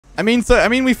I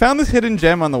mean, we found this hidden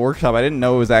gem on the workshop. I didn't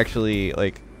know it was actually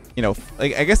like, you know,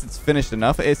 like I guess it's finished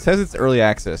enough. It says it's early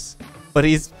access, but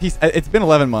it's been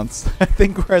 11 months. I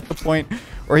think we're at the point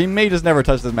where he may just never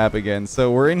touch this map again.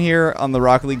 So we're in here on the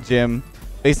Rocket League gym.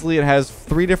 Basically, it has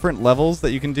 3 different levels that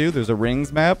you can do. There's a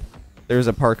rings map, there's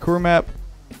a parkour map,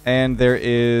 and there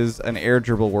is an air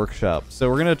dribble workshop. So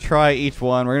we're gonna try each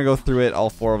one. We're gonna go through it, all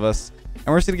 4 of us, and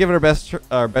we're just gonna give it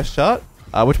our best shot.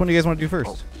 Which one do you guys want to do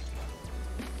first?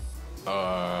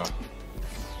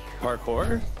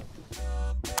 Parkour.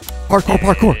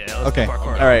 Parkour. Yeah, okay.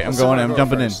 Parkour. All right. I'm going in. I'm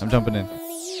jumping in. I'm jumping in.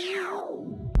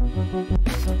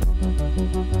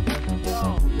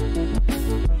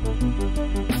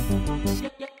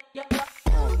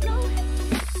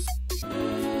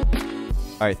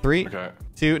 All right. 3,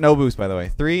 2. No boost, by the way.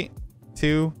 3,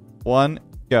 2, 1,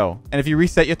 go. And if you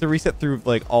reset, you have to reset through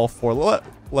like all 4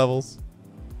 levels.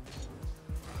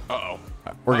 Uh-oh.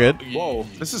 We're good. Whoa,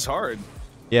 this is hard.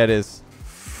 Yeah, it is.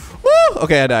 Woo!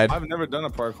 Okay, I died. I've never done a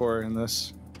parkour in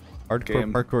this Hardcore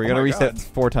game. parkour. You gotta reset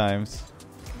 4 times.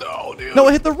 No, dude. No,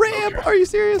 it hit the ramp. Okay. Are you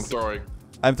serious? I'm throwing.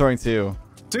 I'm throwing 2.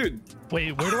 Dude,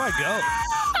 Wait, where do I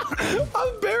go?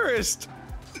 I'm embarrassed.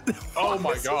 Oh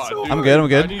my god. so Dude, I'm good. I'm I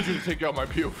good. need you to take out my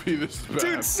POV. This is bad.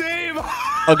 Dude, save.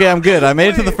 Okay, I'm good. I made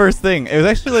it to the first thing. It was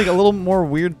actually like a little more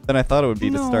weird than I thought it would be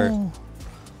to start.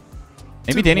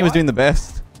 Maybe Dude, Danny was what? doing the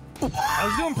best. I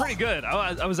was doing pretty good.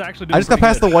 I was actually doing I just got pretty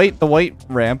past good. the white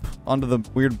ramp onto the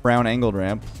weird brown angled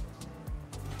ramp.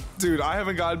 Dude, I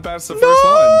haven't gotten past the No! first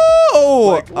one.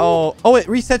 Like, oh, it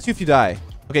resets you if you die.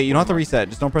 Okay, you don't have to reset.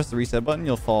 Just don't press the reset button.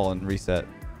 You'll fall and reset.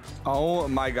 Oh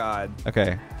my god.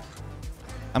 Okay.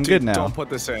 I'm Dude, good now. Don't put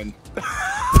this in.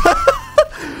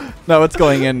 No, it's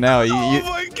going in now. Oh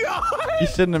my god. You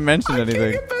shouldn't have mentioned anything.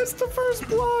 I can't get past the first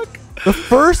block. The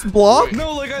first block?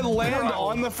 No, like I land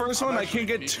on the first one, I can't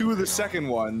get to the second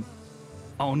one.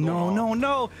 Oh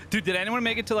no. Dude, did anyone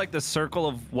make it to like the circle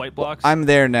of white blocks? I'm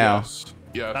there now. Yes.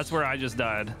 Yes. That's where I just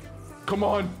died. Come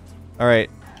on. All right.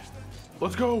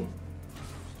 Let's go.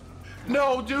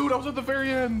 No, dude, I was at the very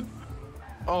end.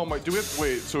 Oh my, do we have to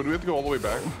wait? So do we have to go all the way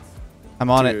back? I'm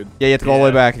on it. Dude. Yeah, you have to go all the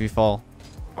way back if you fall.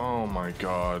 Oh my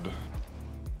god.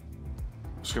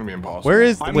 It's gonna be impossible. Where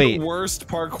is... I'm wait. the worst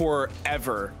parkour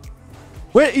ever.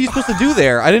 What are you supposed to do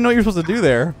there? I didn't know what you were supposed to do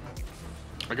there.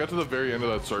 I got to the very end of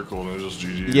that circle and it was just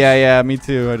GG. Yeah, me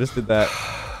too. I just did that.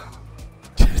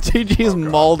 GG is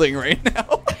mauling right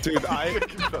now. Dude, I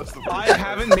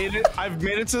haven't made it. I've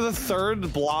made it to the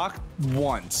 3rd block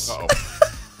once. Uh-oh.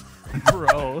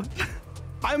 Bro.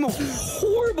 I'm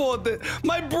horrible at this.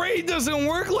 My brain doesn't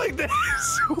work like this.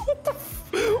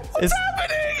 What's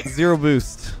happening? 0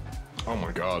 boost. Oh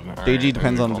my god. JG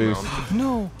depends on boost.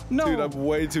 No. Dude, I'm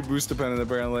way too boost dependent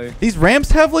apparently. These ramps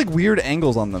have like weird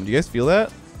angles on them. Do you guys feel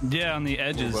that? Yeah, on the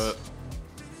edges.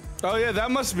 Oh yeah, that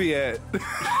must be it.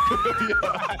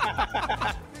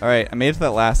 All right, I made it to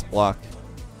that last block.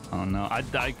 Oh no, I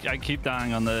keep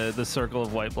dying on the circle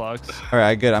of white blocks. All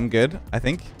right, good. I'm good. I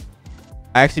think.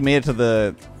 I actually made it to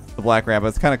the black ramp. But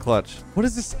it's kind of clutch. What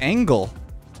is this angle?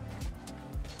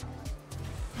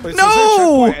 Wait, No! So is there a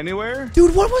checkpoint anywhere?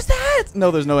 Dude, what was that?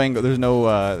 No, there's no angle. There's no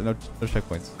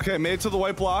checkpoints. Okay, I made it to the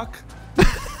white block. The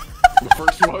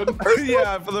first one?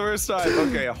 Yeah, for the first time.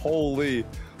 Okay, holy.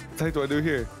 What the heck do I do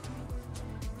here?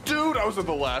 Dude, I was at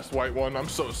the last white one. I'm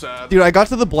so sad. Dude, I got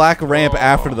to the black ramp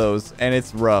after those, and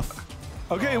it's rough.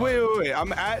 Okay, wait.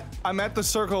 I'm at the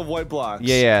circle of white blocks.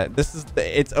 Yeah.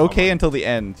 It's okay until the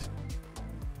end.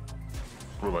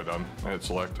 What have I done? I hit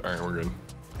select. All right, we're good.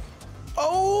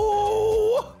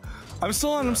 Oh! I'm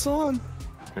still on.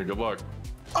 Hey, good luck.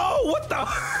 Oh, what the?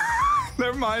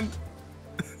 Never mind.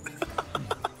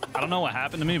 I don't know what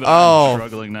happened to me, but Oh. I'm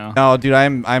struggling now. No, dude,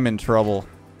 I'm in trouble.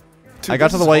 Dude, I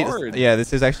got to this the is white. hard. Yeah,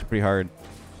 this is actually pretty hard.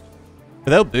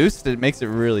 Without boost, it makes it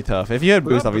really tough. If you had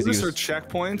boost, Without obviously. boost You or just,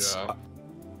 checkpoints. Yeah.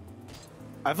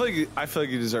 I feel like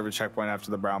you deserve a checkpoint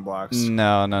after the brown blocks.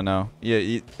 no.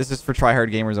 Yeah, this is for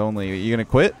tryhard gamers only. You gonna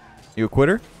quit? You a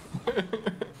quitter?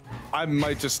 I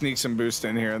might just sneak some boost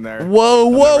in here and there. Whoa!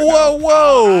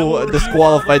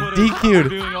 Disqualified, DQ'd.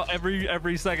 Doing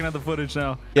every second of the footage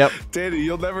now. Yep. Danny,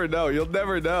 you'll never know.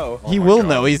 He will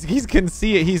know. He can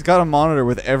see it. He's got a monitor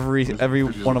with every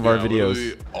one of our videos.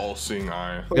 Literally all-seeing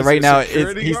eye. Yeah, right now,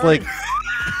 Security he's guard? like,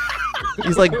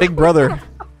 he's like Big Brother.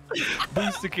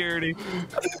 Boost security.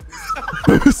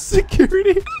 Boost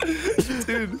security.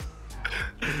 Dude.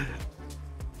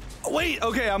 Wait,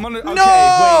 okay, I'm on. Okay,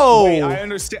 No! wait, I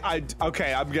understand.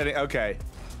 Okay, I'm getting. Okay.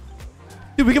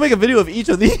 Dude, we can make a video of each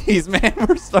of these, man.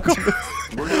 We're stuck on this.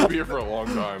 We're gonna be here for a long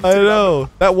time. I know.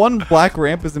 That one black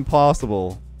ramp is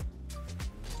impossible.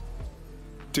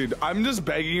 Dude, I'm just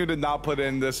begging you to not put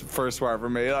in this first part for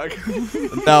me. Like,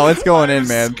 No, it's going in,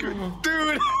 man.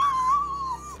 Dude,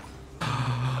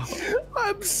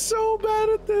 I'm so bad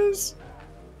at this.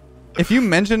 If you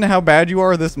mention how bad you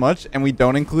are this much and we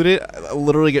don't include it, I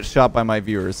literally get shot by my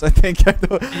viewers. I think.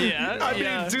 Yeah. I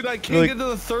mean, dude, I can't get to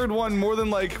the third one more than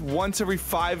like once every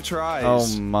 5 tries.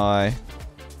 Oh my.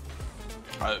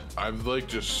 I've like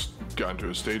just gotten to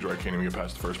a stage where I can't even get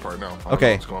past the first part now. I don't know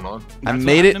Okay. what's going on? I That's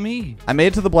made what it. happened to me. I made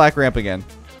it to the black ramp again.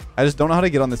 I just don't know how to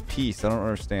get on this piece. I don't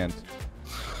understand.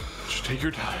 Just take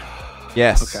your time.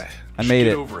 Yes. Okay. I made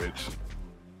Get it. over it.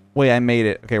 Wait, I made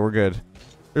it. Okay, we're good.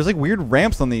 There's like weird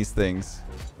ramps on these things.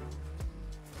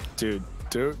 Dude.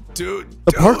 The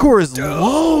parkour is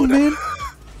long, man.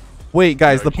 Wait,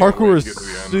 guys, I the can't parkour wait is to get to the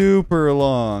end. super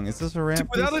long. Is this a ramp?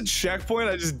 Without a piece? checkpoint,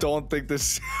 I just don't think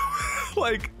this.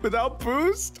 Like, without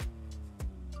boost.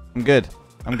 I'm good.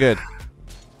 I'm good.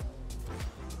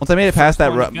 Once I made it past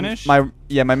that, one to finish? my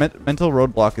mental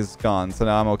roadblock is gone, so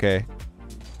now I'm okay.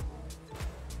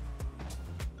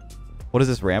 What is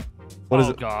this ramp? What is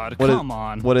Oh it? God, What is- come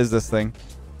on. What is this thing?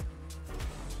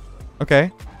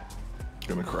 Okay.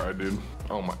 Gonna cry, dude.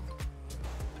 Oh my.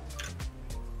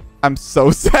 I'm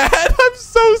so sad. I'm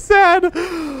so sad.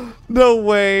 No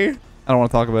way. I don't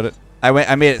want to talk about it.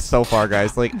 I made it so far,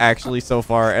 guys. Like actually so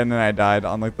far, and then I died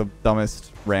on like the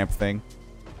dumbest ramp thing.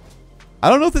 I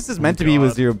don't know if this is meant to be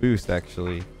with God. 0 boost,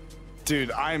 actually.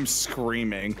 Dude, I'm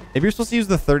screaming. Maybe you're supposed to use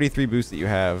the 33 boost that you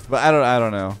have, but I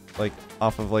don't know. Like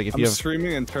off of like if I'm you have.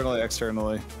 screaming internally,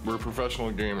 externally. We're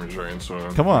professional gamers, right? So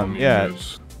Come on, we don't need yeah.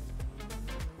 this.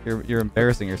 You're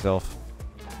embarrassing yourself.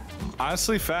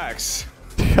 Honestly, facts.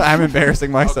 I'm embarrassing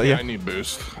myself. Okay, Yeah. I need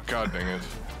boost. God dang it.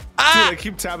 Dude, I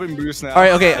keep tapping boost now. All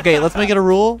right. Okay. Let's make it a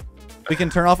rule. We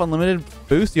can turn off unlimited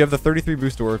boost. You have the 33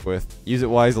 boost to work with. Use it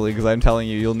wisely, because I'm telling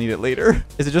you, you'll need it later.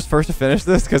 Is it just first to finish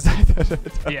this? Because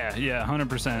Yeah,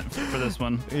 100% for this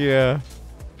one. yeah.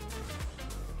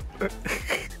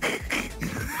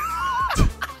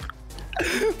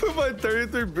 Put my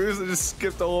 33 boost and just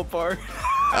skip the whole part.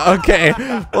 Okay.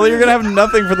 Well, you're gonna have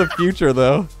nothing for the future,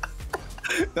 though.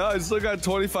 No, I still got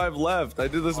 25 left. I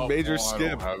did this major I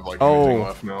skip. don't have like Oh. anything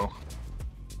left now.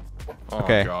 Oh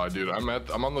Okay. god, dude. I'm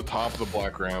on the top of the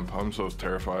black ramp. I'm so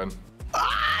terrified.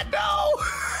 Ah,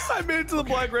 no! I made it to the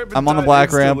black ramp. and I'm on the died black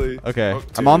instantly. ramp. Okay. Oh,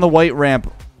 I'm on dude. the white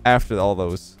ramp after all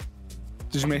those.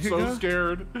 Did you make it? So go?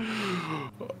 scared.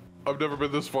 I've never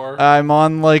been this far. I'm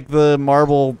on like the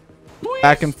marble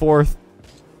back and forth.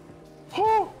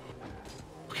 Oh.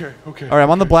 Okay. All right.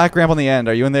 I'm on the black ramp on the end.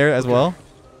 Are you in there as well?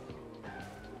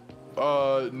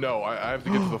 No. I have to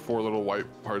get to the 4 little white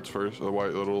parts first. The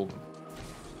white little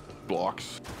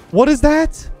blocks. What is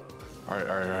that? All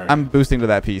right. I'm boosting to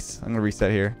that piece. I'm gonna reset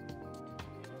here.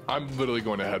 I'm literally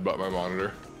going to headbutt my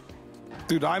monitor.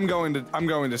 Dude, I'm going to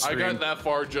I stream. got that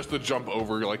far just to jump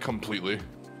over like completely.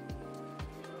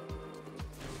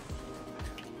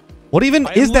 What even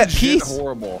I is am that legit piece?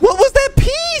 horrible. What was that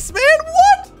piece, man?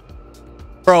 What?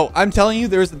 Bro, I'm telling you,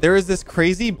 there is this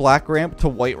crazy black ramp to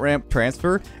white ramp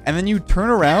transfer, and then you turn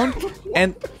around,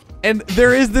 and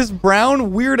there is this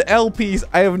brown weird L piece.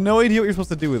 I have no idea what you're supposed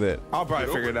to do with it. I'll probably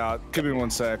figure it out. Give me 1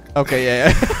 sec. Okay,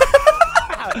 yeah.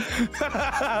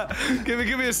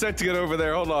 give me a sec to get over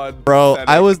there. Hold on. Bro,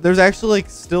 Pathetic. there's actually like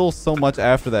still so much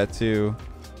after that too.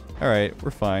 All right,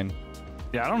 we're fine.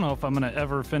 Yeah, I don't know if I'm gonna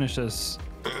ever finish this.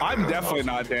 I'm definitely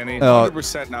not, Danny. Oh.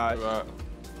 100% not.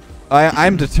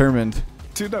 I'm determined.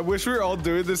 Dude, I wish we were all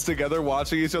doing this together,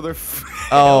 watching each other.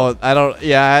 Oh, I don't.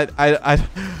 Yeah,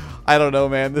 I don't know,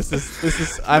 man. This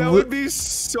is. I'm. That would be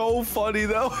so funny,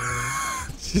 though.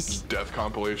 Just, Death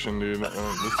compilation, dude.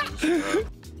 This is.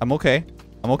 I'm okay.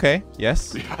 I'm okay.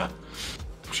 Yes. Yeah.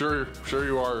 Sure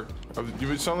you are.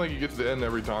 You sound like you get to the end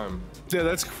every time. Yeah,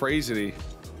 that's crazy.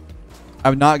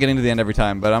 I'm not getting to the end every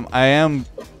time, but I am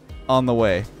on the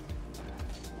way.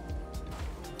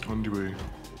 On the way.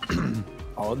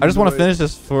 I just want to finish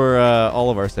this for all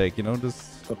of our sake, you know.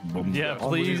 Just Yeah,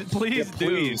 please do.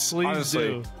 Please honestly,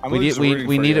 do. I'm we need just rooting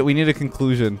for you. we need a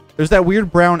conclusion. There's that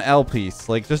weird brown L piece.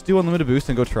 Like, just do unlimited boost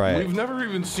and go try We've it. never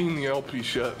even seen the LP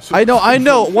yet. So I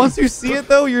know. Once you see it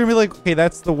though, you're gonna be like, okay,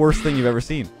 that's the worst thing you've ever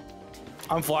seen.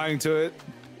 I'm flying to it.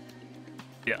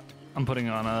 Yeah, I'm putting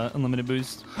on a unlimited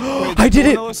boost. I did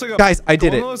it, guys. I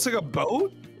did It it, looks like a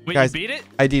boat. Wait, guys. you beat it?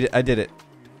 I did it. I did it.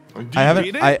 Did I you haven't.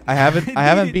 beat it? I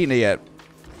haven't beaten it yet.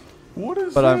 What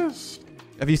is But, this?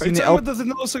 Have you Are you seen the talking L? about, does it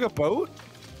look like a boat?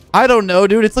 I don't know,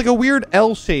 dude. It's like a weird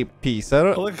L-shaped piece. I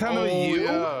don't. Like kind of Oh you?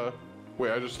 yeah.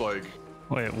 Wait, I just like.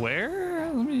 Wait,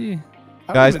 where? Let me.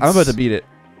 Guys, I'm about to beat it.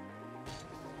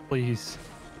 Please.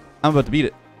 I'm about to beat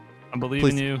it. I believe in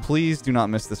Please, you. please do not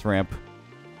miss this ramp.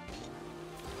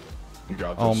 You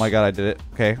got this. Oh my god, I did it.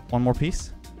 Okay, one more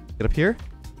piece. Get up here.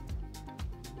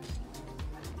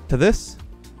 To this.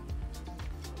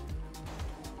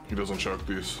 He doesn't choke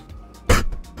these.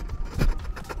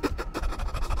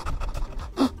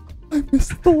 I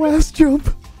missed the last jump.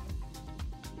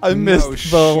 I missed the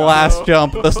shot. last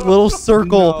jump. This little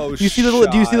circle. No Do you see the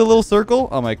do you see the shot. little circle?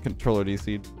 Oh, my controller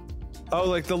DC'd. Oh,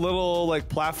 like the little like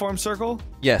platform circle?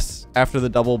 Yes, after the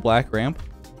double black ramp.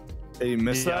 Hey, you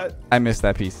missed Yeah. that? I missed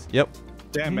that piece. Yep.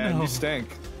 Damn, man, No. you stink.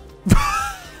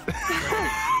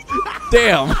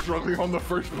 Damn. Struggling on the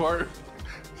first part.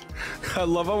 I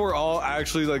love how we're all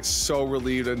actually like so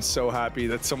relieved and so happy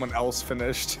that someone else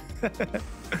finished.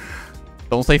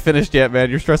 Don't say finished yet, man.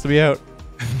 You're stressing me out.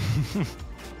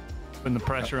 Putting the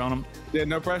pressure on him. Yeah,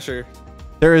 no pressure.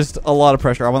 There is a lot of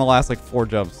pressure. I'm on the last like 4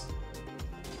 jumps.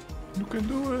 You can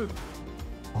do it.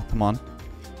 Oh, come on.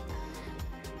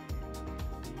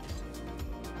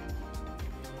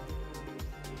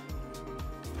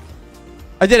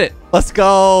 I did it. Let's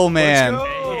go, man. Let's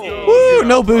go. Woo!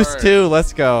 No All boost right. too.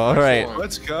 Let's go. All right. Excellent.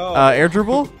 Let's go. Air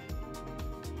dribble.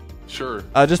 Sure.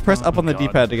 Just press up on the God.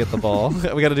 D-pad to get the ball.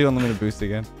 We got to do unlimited boost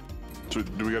again. So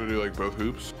do we gotta do like both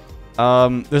hoops?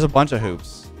 There's a bunch of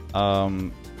hoops.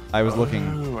 I was looking.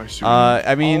 Oh, I see. oh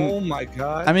I my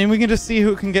god. mean, we can just see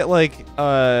who can get like,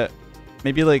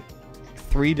 maybe like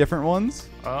 3 different ones.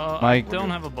 I Mike. don't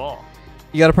have a ball.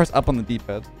 You got to press up on the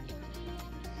D-pad.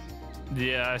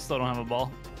 Yeah, I still don't have a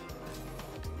ball.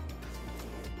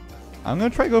 I'm gonna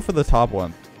try to go for the top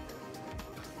one.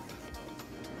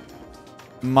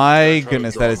 My Try to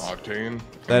goodness, draw that an is octane.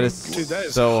 that is Dude, that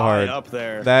is so high hard. up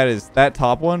there. That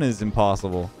top one is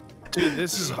impossible. Dude,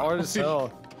 this is hard as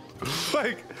hell.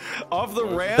 Like, off the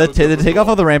ramp. The takeoff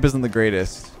of the ramp isn't the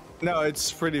greatest. No,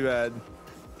 it's pretty bad.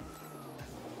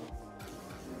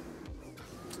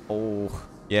 Oh,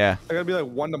 yeah. I gotta be like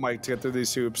 1 to Mike to get through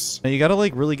these hoops. Now you gotta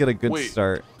like really get a good Wait.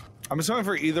 start. I'm just going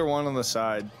for either one on the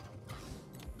side.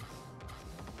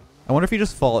 I wonder if you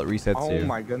just fall at resets Oh too.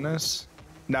 my goodness.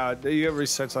 No, you have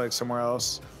reset to like somewhere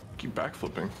else. Keep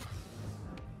backflipping.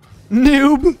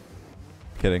 Noob.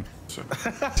 Kidding. So.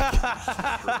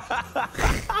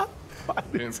 Why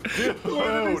did he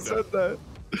Dude, said that?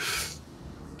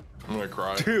 I'm gonna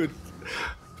cry. Dude,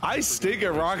 I stink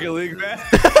at Rocket League, man.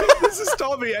 This has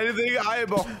taught me anything. I am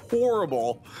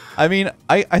horrible. I mean,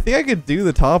 I think I could do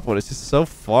the top one. It's just so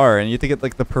far, and you have to get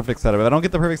like the perfect setup. If I don't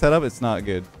get the perfect setup, it's not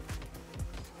good.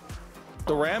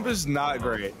 The ramp is not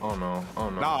great. Oh no. Oh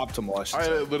no. Not optimal, I should I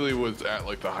say. literally was at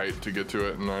like the height to get to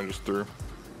it, and I just threw.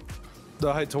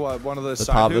 The height to what? One of the The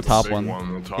side top, the hoops? top Big one.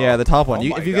 one, the top. Yeah, the top one. Oh You,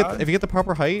 my if you God. get the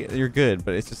proper height, you're good.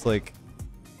 But it's just like,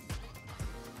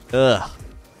 ugh.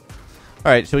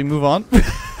 All right, shall we move on?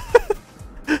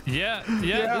 Yeah.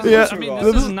 Yeah. I mean, Yeah.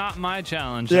 this is not my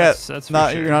challenge. Yeah, That's for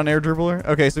not sure. you're not an air dribbler.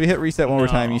 Okay, so we hit reset one more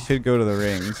time. No. You should go to the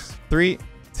rings. 3,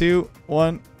 2,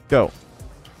 1, go.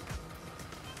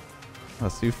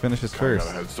 Let's see who finishes Kinda got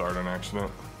first. a head start on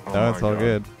accident. Oh No, my it's all God.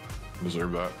 good.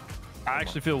 Deserve that. I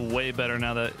actually feel way better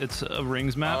now that it's a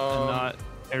rings map and not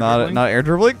air Not dribbling. not air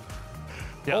dribbling.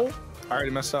 Yeah. Oh, I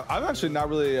already messed up. I'm actually not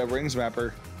really a rings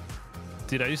mapper.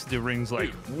 Dude, I used to do rings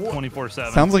like Wait, what?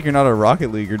 24/7. Sounds like you're not a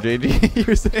Rocket Leaguer, JD.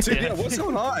 You're saying. Dude, Yeah. yeah, what's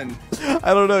going on?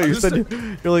 I don't know. You just said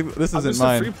a- you're like this I'm isn't just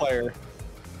a free mine. player.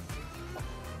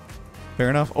 Fair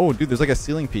enough. Oh, dude, there's like a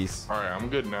ceiling piece. All right, I'm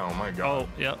good now. My Oh, God.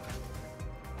 yep.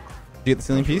 Did you get the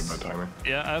ceiling piece? Bad timing.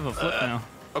 Yeah, I have a flip now.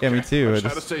 Yeah, me too. I I just had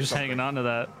to just- say Just something. hanging on to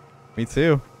that. Me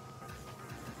too.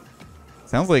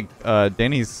 Sounds like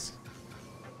Danny's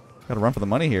got to run for the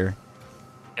money here.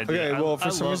 Yeah, dude, Okay, well,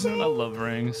 for some reason- I love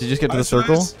rings. Did you just get to the That's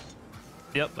circle? nice.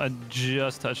 Yep, I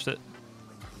just touched it.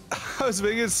 I was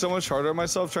making it so much harder on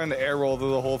myself trying to air roll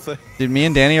through the whole thing. Dude, me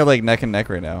and Danny are like neck and neck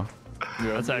right now.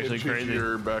 Yeah, That's actually inch into crazy.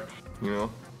 Your back, you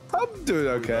know. I'm doing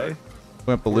okay.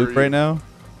 We up the Where loop are right you? now.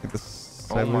 Like the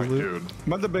Oh side my loop. dude.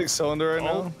 I'm at the big cylinder right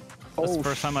now. That's the Oh,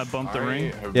 first time I bumped the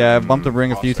ring. have Yeah, I've been bumped the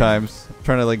ring a few awesome. times. I'm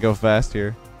trying to like go fast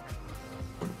here.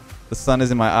 The sun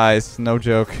is in my eyes. No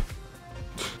joke.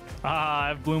 Ah,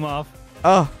 I blew him off.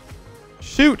 Oh,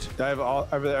 shoot! I have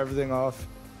everything off.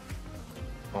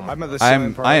 Oh my I'm at the I ceiling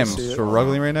am part. I am see it.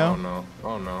 struggling right now. Oh no.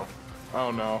 Oh no.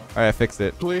 Oh no. All right, I fixed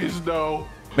it. Please no.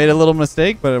 Made a little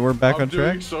mistake, but we're back I'm on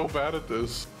track. doing so bad at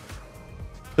this.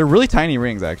 They're really tiny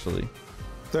rings, actually.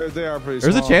 They are pretty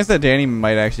There's small. a chance that Danny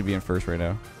might actually be in first right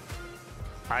now.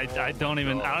 I don't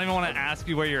even want to ask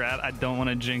you where you're at. I don't want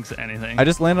to jinx anything. I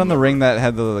just landed on the ring that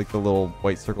had the little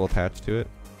white circle attached to it.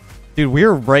 Dude,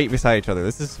 we're right beside each other.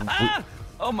 This is. Ah!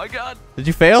 Oh my god. Did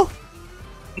you fail?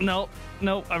 No,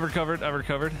 I recovered.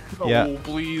 Yeah. Oh,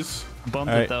 please. Bumped All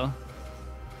right. it though.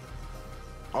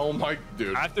 Oh my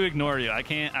dude. I have to ignore you. I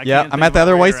can't. Yeah, can't I'm think at the about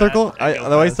other where white you're at. circle. I go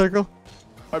The white fast. circle.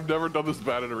 I've never done this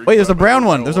bad in a Wait, there's a recap. brown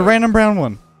one. No There's a way. random brown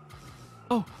one.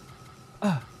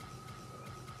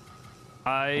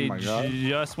 I my God.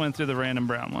 just went through the random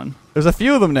brown one. There's a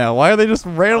few of them now. Why are they just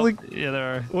randomly? Yeah,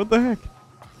 there are. What the heck?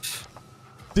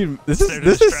 Dude, this They're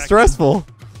is distracting. stressful.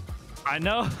 I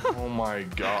know. Oh my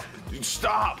god. Dude,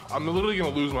 stop. I'm literally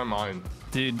gonna lose my mind.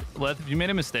 Dude, Leth, if you made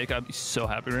a mistake, I'd be so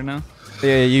happy right now.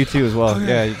 Yeah, you too as well.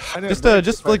 Yeah, I know,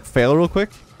 just like fail real quick.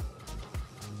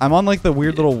 I'm on like the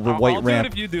weird little white I'll ramp. do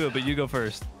it if you do it, but you go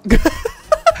first.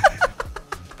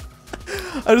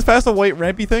 I just passed a white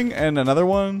rampy thing and another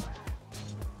one.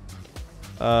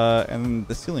 And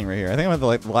the ceiling right here. I think I'm at the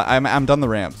like. I'm done the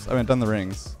ramps. I'm done the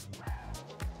rings.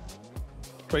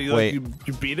 Wait, Wait.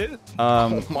 you beat it?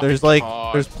 my There's like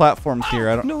God. there's platforms here.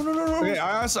 I don't. No. Okay,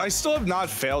 I still have not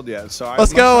failed yet. So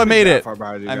Let's go, I made it. I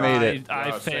I made it. I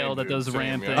Yeah, failed same, at those dude,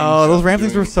 ramp same, things. yeah. Oh, those ramp I'm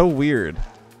things were doing- so weird.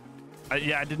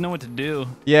 Yeah, I didn't know what to do.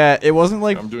 Yeah, it wasn't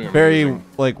like I'm doing very amazing.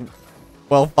 like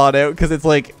well thought out because it's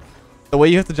like the way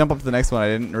you have to jump up to the next one. I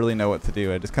didn't really know what to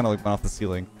do. I just kind of like went off the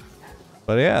ceiling.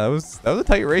 But yeah, that was a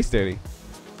tight race, Daddy.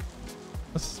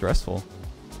 That's stressful.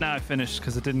 Now I finished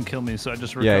because it didn't kill me, so I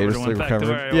just recovered Yeah, you and just went like back to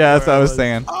recovered. where Yeah, that's where what I was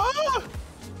saying. Ah!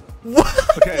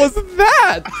 What Okay. was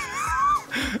that,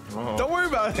 Oh, Don't worry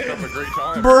about it. having a great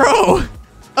time. bro?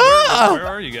 Ah! Where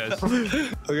are you guys?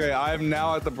 Okay, I am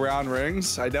now at the brown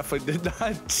rings. I definitely did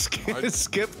not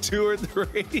skip 2 or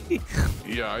 3.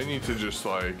 Yeah, I need to just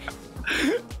like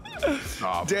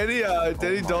stop. Danny,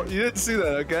 don't you didn't see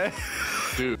that, okay?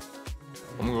 Dude.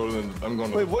 I'm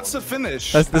going to Wait, what's the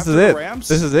finish? This After is the it. Ramps?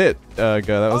 This is it. Go.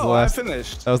 That was the Oh, last. I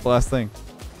finished. That was the last thing.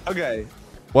 Okay.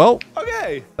 Well,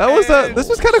 Okay. that was And this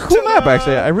was kind of cool map ta-da!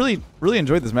 actually. I really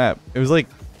enjoyed this map. It was like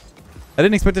I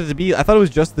didn't expect it to be. I thought it was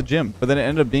just the gym, but then it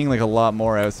ended up being like a lot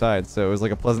more outside. So it was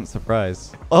like a pleasant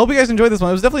surprise. I hope you guys enjoyed this one.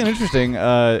 It was definitely an interesting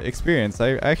experience.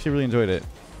 I actually really enjoyed it.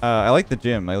 I like the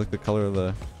gym. I like the color of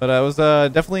the. But it was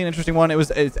definitely an interesting one.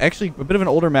 It's actually a bit of an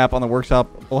older map on the workshop.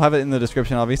 We'll have it in the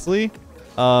description, obviously.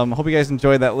 Hope you guys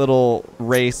enjoyed that little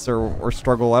race or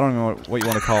struggle. I don't even know what you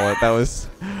want to call it. That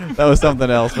was something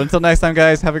else. But until next time,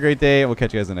 guys, have a great day. We'll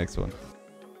catch you guys in the next one.